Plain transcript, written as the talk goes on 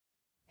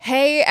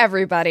Hey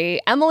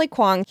everybody, Emily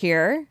Kwong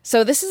here.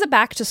 So this is a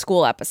back to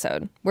school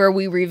episode where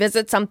we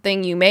revisit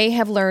something you may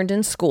have learned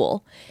in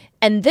school.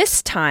 And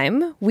this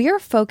time we are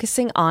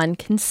focusing on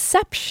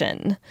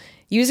conception,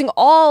 using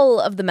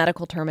all of the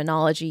medical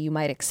terminology you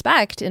might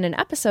expect in an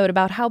episode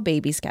about how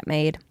babies get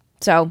made.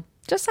 So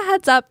just a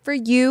heads up for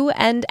you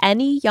and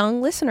any young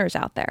listeners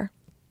out there.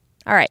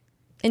 All right,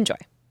 enjoy.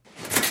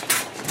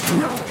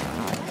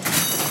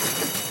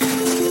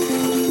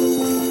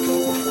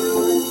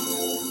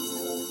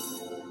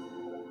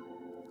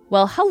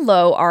 Well,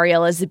 hello,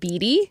 Ariella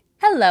Zabidi.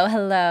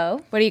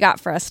 Hello. What do you got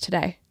for us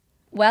today?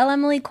 Well,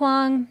 Emily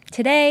Kwong,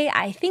 today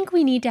I think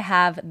we need to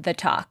have the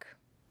talk.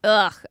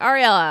 Ugh,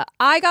 Ariella,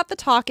 I got the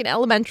talk in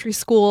elementary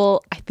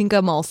school. I think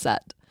I'm all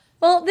set.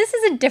 Well, this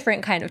is a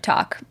different kind of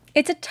talk.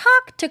 It's a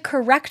talk to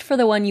correct for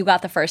the one you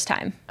got the first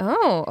time.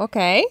 Oh,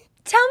 okay.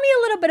 Tell me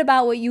a little bit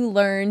about what you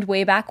learned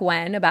way back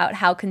when about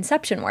how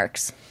conception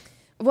works.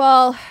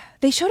 Well,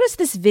 they showed us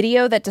this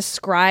video that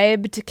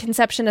described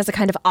conception as a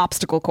kind of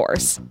obstacle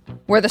course,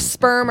 where the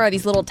sperm are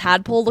these little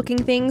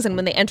tadpole-looking things, and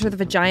when they enter the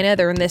vagina,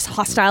 they're in this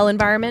hostile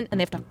environment, and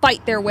they have to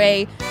fight their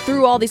way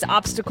through all these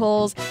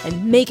obstacles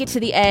and make it to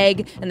the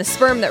egg, and the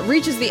sperm that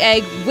reaches the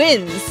egg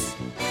wins.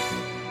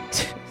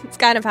 It's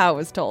kind of how it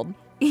was told.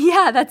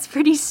 Yeah, that's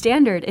pretty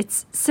standard.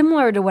 It's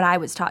similar to what I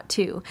was taught,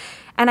 too.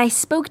 And I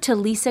spoke to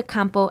Lisa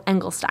Campo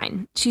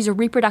Engelstein. She's a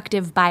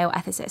reproductive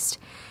bioethicist.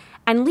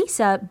 And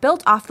Lisa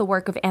built off the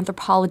work of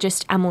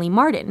anthropologist Emily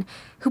Martin,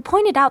 who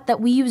pointed out that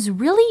we use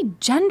really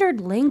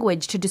gendered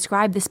language to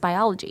describe this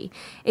biology.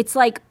 It's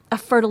like a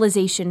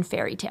fertilization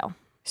fairy tale.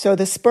 So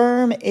the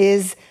sperm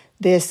is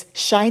this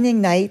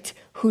shining knight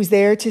who's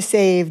there to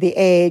save the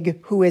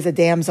egg, who is a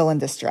damsel in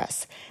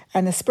distress.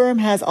 And the sperm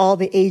has all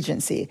the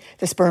agency.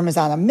 The sperm is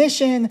on a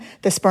mission.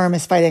 The sperm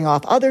is fighting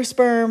off other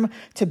sperm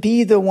to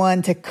be the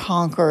one to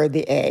conquer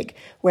the egg.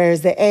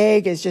 Whereas the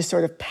egg is just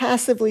sort of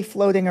passively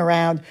floating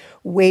around,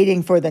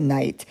 waiting for the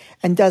knight,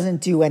 and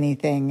doesn't do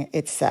anything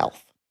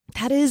itself.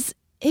 That is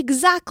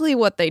exactly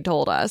what they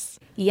told us.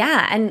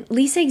 Yeah, and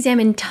Lisa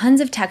examined tons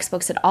of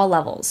textbooks at all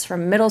levels,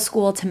 from middle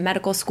school to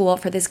medical school,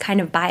 for this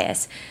kind of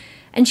bias.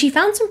 And she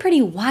found some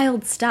pretty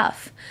wild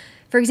stuff.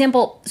 For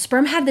example,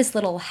 sperm have this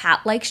little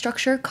hat-like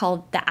structure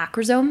called the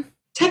acrosome.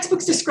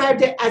 Textbooks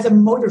described it as a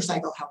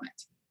motorcycle helmet.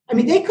 I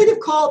mean, they could have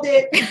called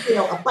it,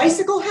 a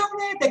bicycle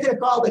helmet. They could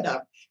have called it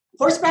a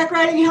horseback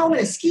riding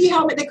helmet, a ski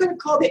helmet. They could have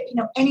called it,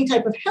 any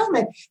type of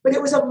helmet, but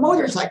it was a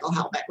motorcycle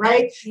helmet,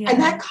 right? Yeah.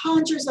 And that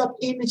conjures up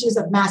images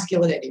of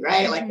masculinity,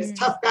 right? Like this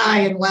tough guy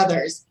in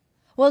leathers.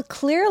 Well,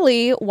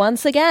 clearly,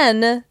 once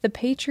again, the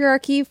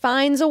patriarchy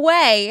finds a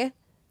way.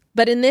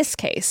 But in this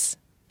case,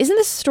 isn't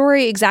this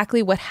story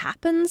exactly what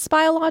happens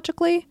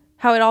biologically?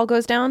 How it all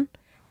goes down?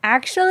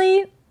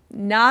 Actually,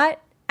 not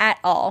at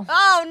all.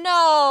 Oh,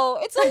 no.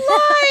 It's a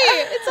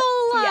lie. It's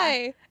all a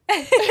lie.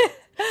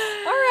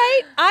 All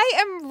right. I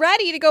am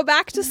ready to go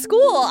back to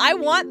school. I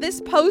want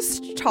this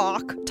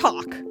post-talk.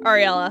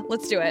 Ariella,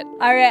 let's do it.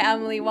 All right,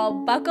 Emily. Well,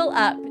 buckle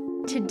up.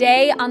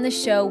 Today on the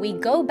show, we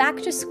go back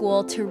to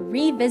school to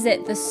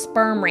revisit the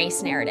sperm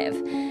race narrative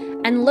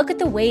and look at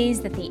the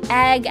ways that the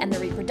egg and the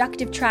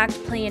reproductive tract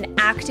play an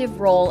active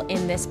role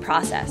in this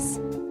process.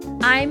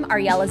 I'm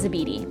Ariella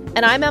Zabidi.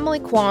 And I'm Emily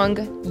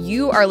Kwong.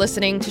 You are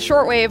listening to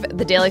Shortwave,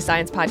 the daily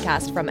science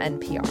podcast from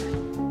NPR.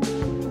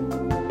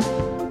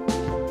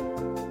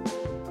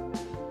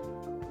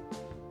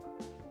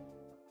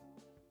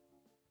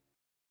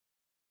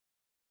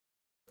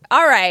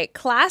 All right,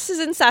 class is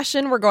in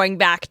session. We're going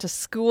back to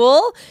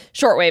school,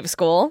 shortwave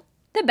school.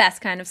 The best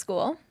kind of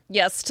school.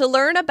 Yes, to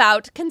learn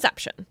about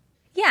conception.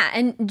 Yeah,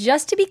 and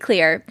just to be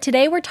clear,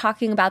 today we're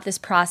talking about this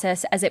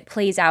process as it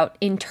plays out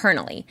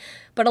internally.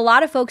 But a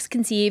lot of folks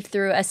conceive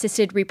through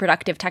assisted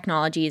reproductive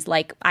technologies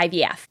like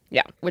IVF.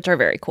 Yeah, which are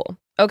very cool.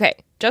 Okay,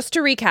 just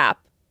to recap,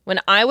 when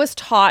I was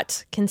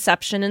taught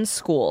conception in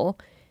school,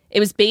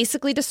 it was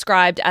basically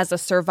described as a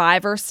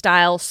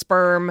survivor-style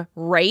sperm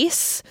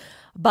race.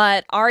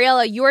 But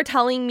Ariella, you are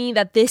telling me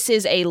that this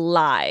is a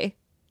lie.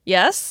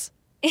 Yes?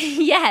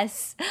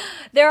 Yes.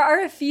 There are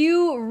a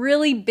few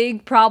really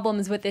big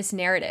problems with this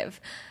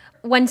narrative.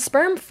 When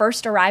sperm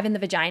first arrive in the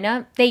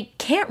vagina, they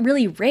can't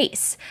really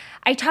race.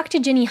 I talked to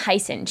Ginny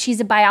Heisen. She's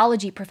a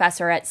biology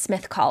professor at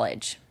Smith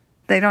College.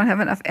 They don't have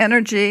enough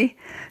energy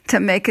to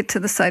make it to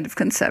the site of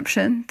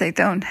conception. They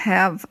don't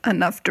have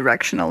enough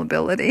directional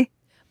ability.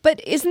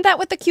 But isn't that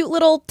what the cute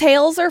little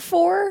tails are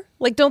for?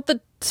 Like, don't the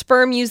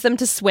sperm use them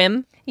to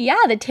swim?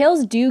 Yeah, the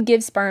tails do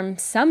give sperm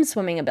some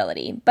swimming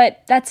ability,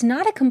 but that's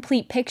not a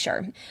complete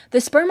picture. The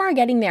sperm are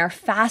getting there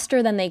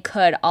faster than they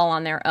could all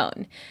on their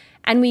own.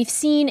 And we've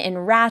seen in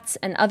rats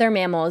and other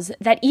mammals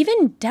that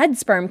even dead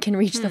sperm can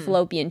reach the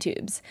fallopian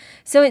tubes.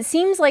 So it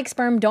seems like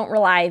sperm don't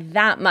rely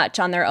that much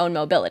on their own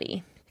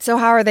mobility. So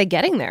how are they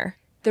getting there?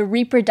 The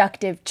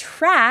reproductive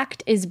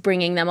tract is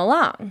bringing them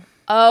along.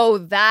 Oh,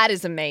 that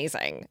is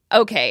amazing.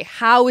 Okay,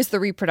 how is the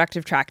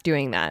reproductive tract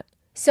doing that?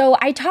 So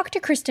I talked to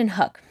Kristen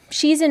Hook.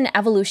 She's an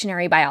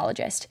evolutionary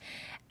biologist.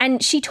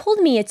 And she told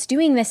me it's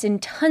doing this in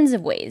tons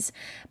of ways,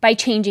 by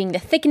changing the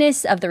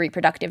thickness of the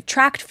reproductive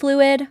tract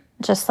fluid,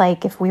 just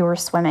like if we were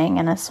swimming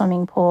in a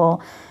swimming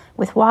pool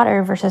with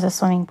water versus a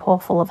swimming pool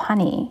full of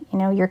honey.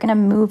 You're going to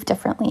move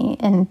differently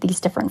in these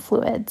different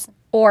fluids.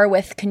 Or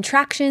with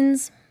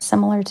contractions.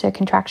 Similar to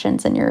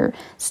contractions in your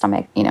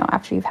stomach,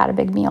 after you've had a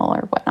big meal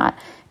or whatnot,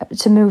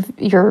 to move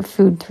your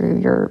food through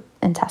your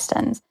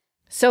intestines.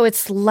 So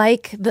it's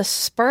like the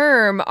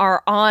sperm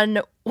are on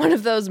one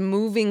of those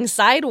moving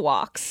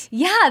sidewalks.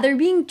 Yeah, they're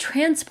being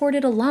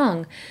transported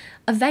along,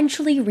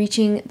 eventually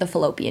reaching the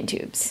fallopian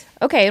tubes.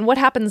 Okay, and what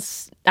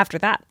happens after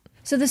that?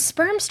 So the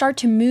sperm start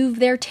to move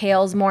their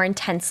tails more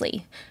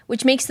intensely,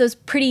 which makes those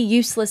pretty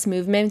useless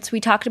movements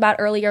we talked about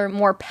earlier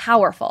more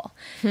powerful.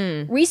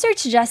 Research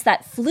suggests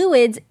that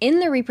fluids in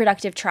the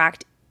reproductive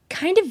tract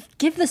kind of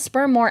give the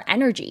sperm more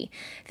energy.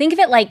 Think of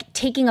it like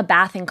taking a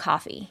bath in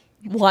coffee.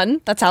 1,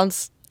 that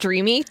sounds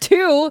dreamy.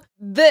 2,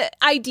 the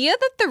idea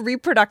that the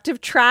reproductive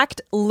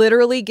tract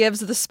literally gives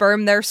the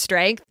sperm their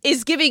strength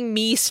is giving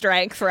me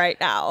strength right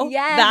now.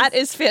 Yes. That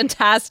is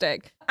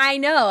fantastic. I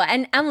know.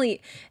 And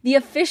Emily, the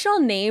official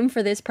name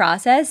for this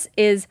process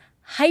is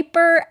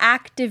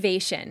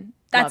hyperactivation.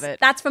 Love it.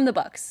 That's from the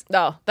books.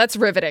 Oh, that's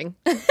riveting.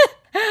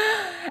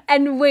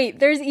 And wait,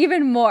 there's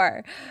even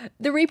more.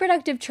 The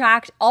reproductive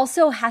tract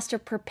also has to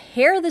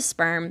prepare the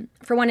sperm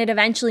for when it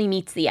eventually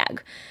meets the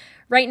egg.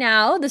 Right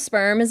now, the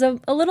sperm is a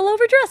little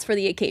overdressed for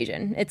the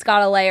occasion. It's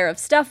got a layer of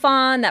stuff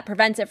on that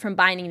prevents it from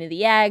binding to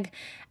the egg,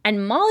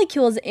 and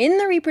molecules in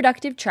the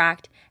reproductive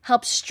tract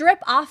help strip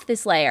off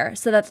this layer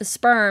so that the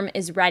sperm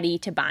is ready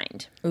to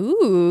bind.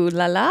 Ooh,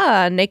 la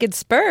la, naked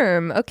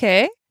sperm.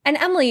 Okay. And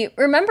Emily,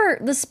 remember,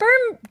 the sperm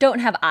don't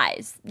have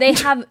eyes. They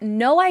have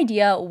no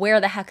idea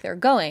where the heck they're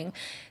going.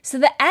 So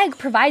the egg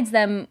provides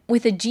them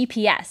with a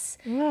GPS.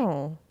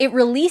 Oh. It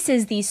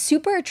releases these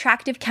super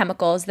attractive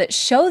chemicals that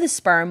show the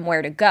sperm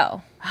where to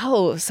go.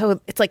 Oh,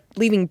 so it's like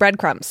leaving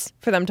breadcrumbs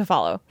for them to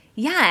follow.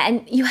 Yeah,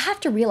 and you have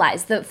to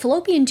realize the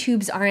fallopian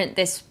tubes aren't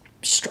this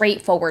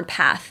straightforward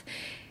path.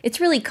 It's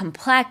really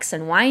complex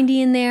and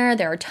windy in there.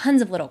 There are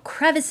tons of little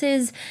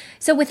crevices.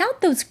 So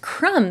without those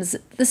crumbs,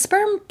 the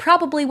sperm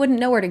probably wouldn't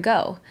know where to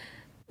go.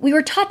 We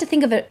were taught to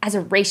think of it as a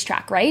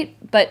racetrack, right?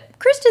 But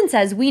Kristen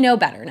says we know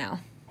better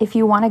now. If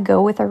you want to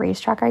go with a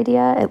racetrack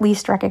idea, at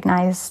least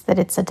recognize that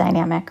it's a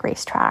dynamic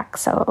racetrack.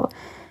 So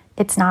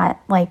it's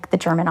not like the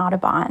German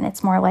Autobahn.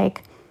 It's more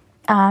like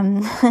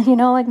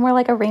more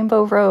like a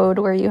rainbow road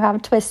where you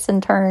have twists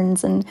and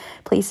turns and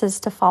places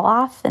to fall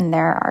off. And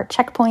there are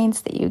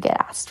checkpoints that you get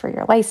asked for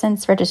your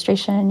license,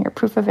 registration, your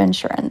proof of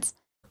insurance.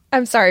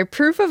 I'm sorry,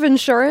 proof of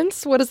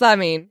insurance? What does that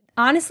mean?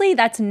 Honestly,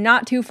 that's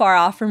not too far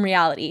off from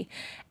reality.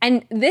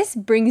 And this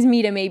brings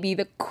me to maybe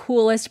the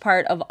coolest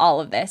part of all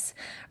of this.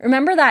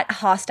 Remember that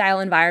hostile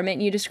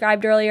environment you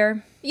described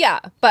earlier? Yeah,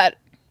 but,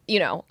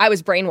 I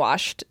was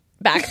brainwashed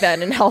back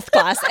then in health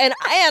class. And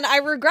I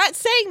regret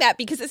saying that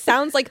because it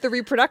sounds like the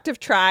reproductive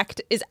tract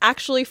is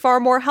actually far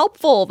more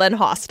helpful than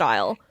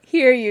hostile.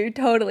 Hear you,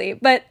 totally.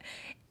 But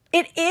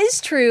it is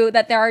true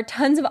that there are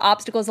tons of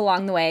obstacles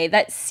along the way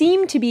that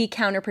seem to be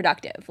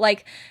counterproductive.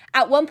 Like,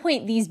 at one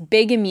point, these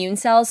big immune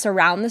cells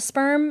surround the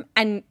sperm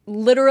and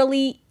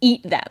literally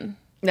eat them.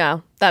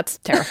 No, that's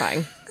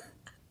terrifying.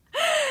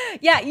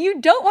 Yeah, you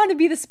don't want to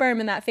be the sperm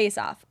in that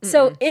face-off.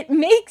 So it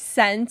makes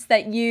sense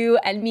that you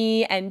and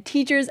me and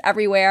teachers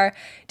everywhere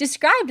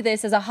described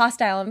this as a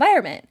hostile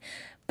environment.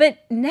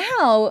 But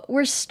now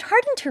we're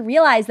starting to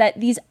realize that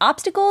these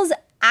obstacles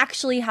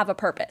actually have a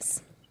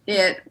purpose.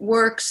 It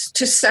works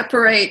to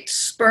separate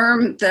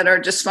sperm that are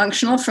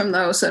dysfunctional from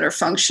those that are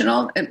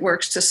functional. It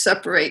works to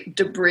separate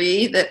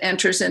debris that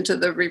enters into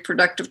the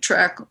reproductive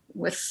tract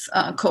with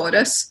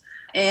coitus.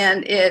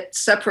 And it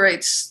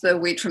separates the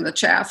wheat from the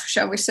chaff,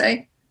 shall we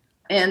say.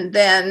 And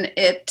then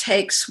it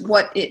takes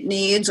what it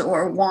needs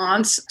or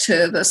wants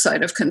to the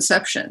site of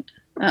conception,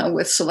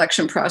 with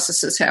selection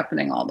processes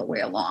happening all the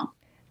way along.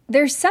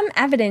 There's some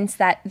evidence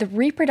that the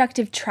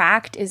reproductive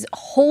tract is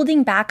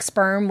holding back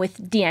sperm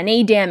with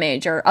DNA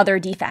damage or other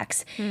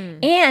defects,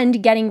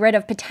 and getting rid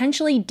of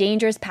potentially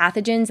dangerous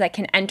pathogens that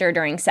can enter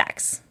during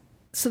sex.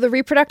 So the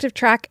reproductive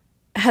tract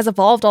has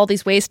evolved all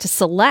these ways to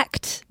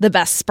select the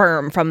best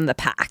sperm from the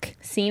pack.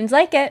 Seems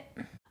like it.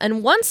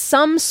 And once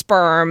some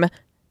sperm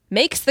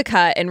makes the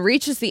cut and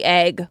reaches the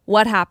egg,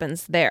 what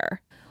happens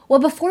there? Well,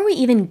 before we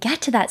even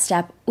get to that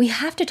step, we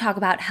have to talk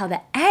about how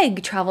the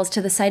egg travels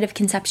to the site of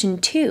conception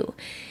too.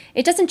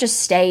 It doesn't just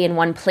stay in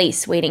one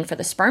place waiting for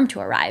the sperm to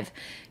arrive.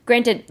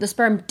 Granted, the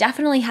sperm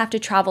definitely have to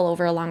travel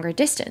over a longer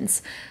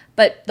distance,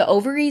 but the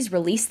ovaries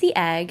release the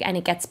egg and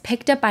it gets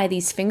picked up by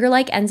these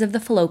finger-like ends of the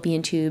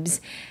fallopian tubes,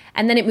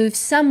 and then it moves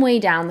some way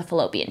down the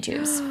fallopian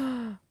tubes.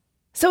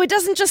 So it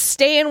doesn't just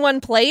stay in one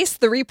place.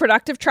 The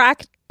reproductive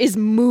tract is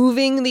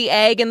moving the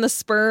egg and the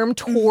sperm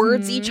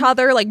towards each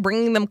other, like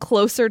bringing them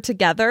closer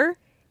together.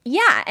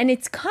 Yeah, and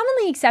it's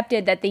commonly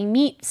accepted that they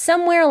meet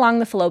somewhere along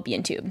the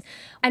fallopian tube.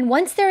 And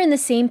once they're in the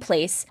same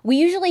place, we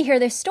usually hear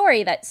this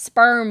story that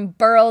sperm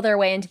burrow their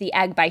way into the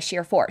egg by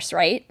sheer force,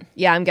 right?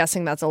 Yeah, I'm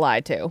guessing that's a lie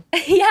too.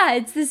 Yeah,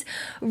 it's this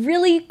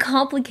really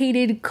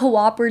complicated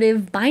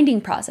cooperative binding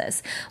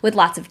process with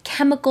lots of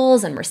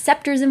chemicals and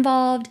receptors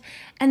involved.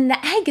 And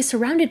the egg is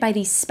surrounded by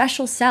these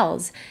special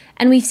cells.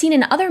 And we've seen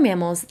in other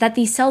mammals that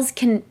these cells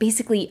can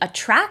basically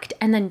attract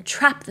and then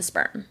trap the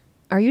sperm.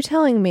 Are you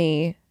telling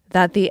me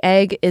that the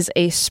egg is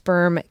a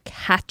sperm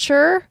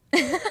catcher?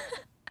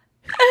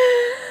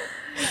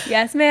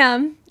 Yes,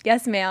 ma'am.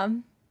 Yes,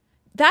 ma'am.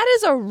 That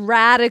is a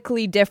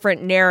radically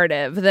different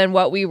narrative than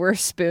what we were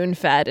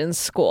spoon-fed in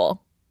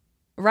school,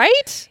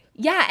 right?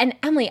 Yeah, and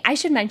Emily, I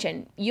should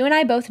mention, you and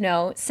I both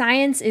know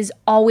science is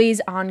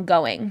always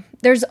ongoing.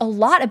 There's a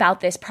lot about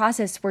this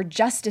process we're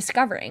just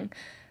discovering.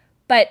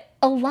 But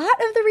a lot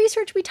of the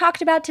research we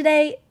talked about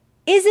today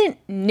isn't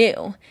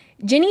new.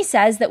 Ginny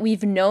says that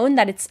we've known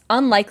that it's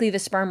unlikely the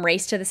sperm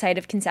raced to the site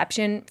of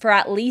conception for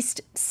at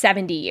least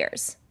 70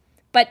 years.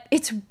 But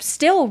it's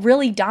still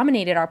really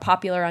dominated our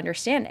popular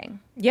understanding.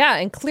 Yeah,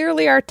 and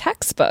clearly our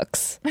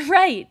textbooks.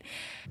 Right.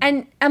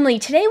 And Emily,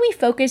 today we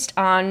focused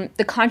on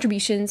the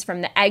contributions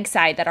from the egg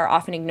side that are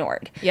often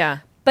ignored. Yeah.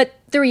 But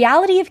the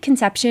reality of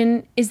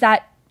conception is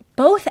that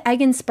both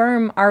egg and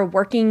sperm are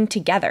working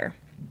together.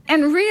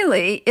 And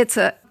really, it's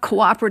a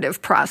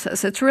cooperative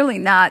process. It's really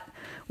not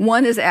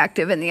one is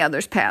active and the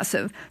other's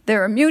passive.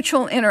 There are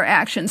mutual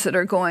interactions that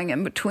are going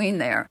in between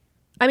there.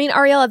 I mean,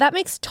 Ariella, that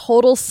makes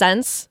total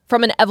sense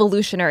from an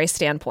evolutionary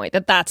standpoint,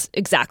 that that's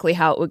exactly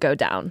how it would go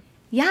down.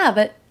 Yeah,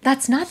 but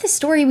that's not the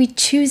story we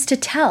choose to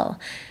tell.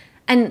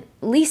 And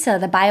Lisa,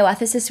 the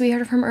bioethicist we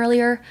heard from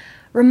earlier,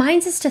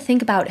 reminds us to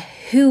think about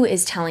who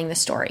is telling the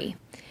story.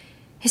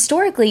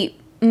 Historically,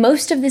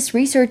 most of this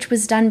research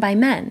was done by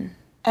men.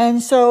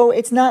 And so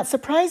it's not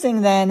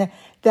surprising then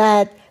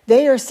that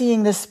they are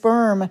seeing the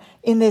sperm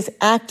in this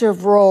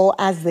active role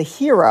as the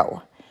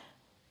hero.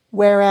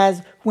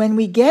 Whereas when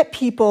we get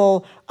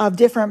people of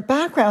different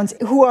backgrounds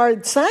who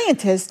are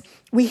scientists,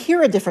 we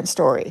hear a different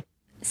story.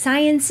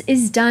 Science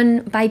is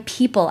done by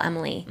people,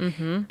 Emily.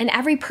 Mm-hmm. And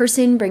every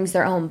person brings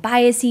their own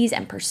biases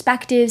and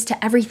perspectives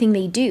to everything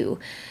they do.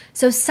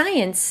 So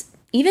science,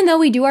 even though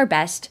we do our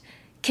best,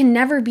 can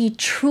never be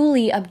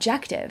truly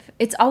objective.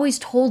 It's always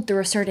told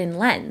through a certain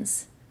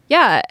lens.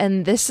 Yeah,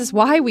 and this is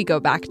why we go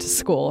back to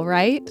school,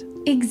 right?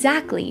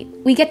 Exactly.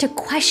 We get to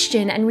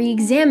question and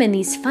re-examine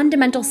these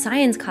fundamental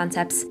science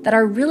concepts that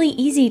are really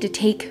easy to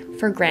take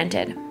for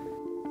granted.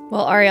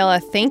 Well,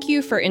 Ariella, thank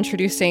you for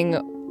introducing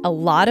a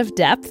lot of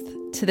depth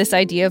to this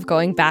idea of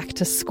going back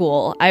to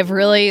school. I've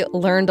really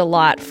learned a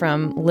lot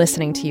from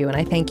listening to you, and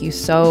I thank you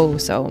so,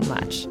 so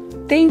much.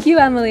 Thank you,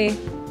 Emily.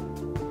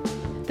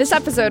 This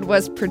episode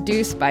was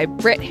produced by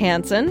Britt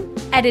Hansen,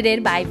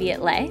 Edited by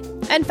Viet Le,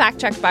 and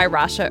fact-checked by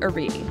Rasha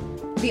Aridi.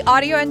 The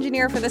audio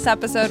engineer for this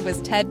episode was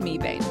Ted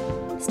Mebane.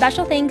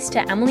 Special thanks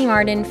to Emily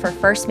Marden for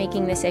first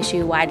making this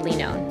issue widely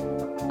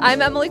known.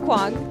 I'm Emily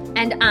Kwong.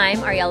 And I'm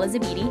Ariella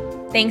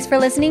Zabidi. Thanks for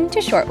listening to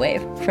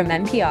Shortwave from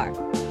NPR.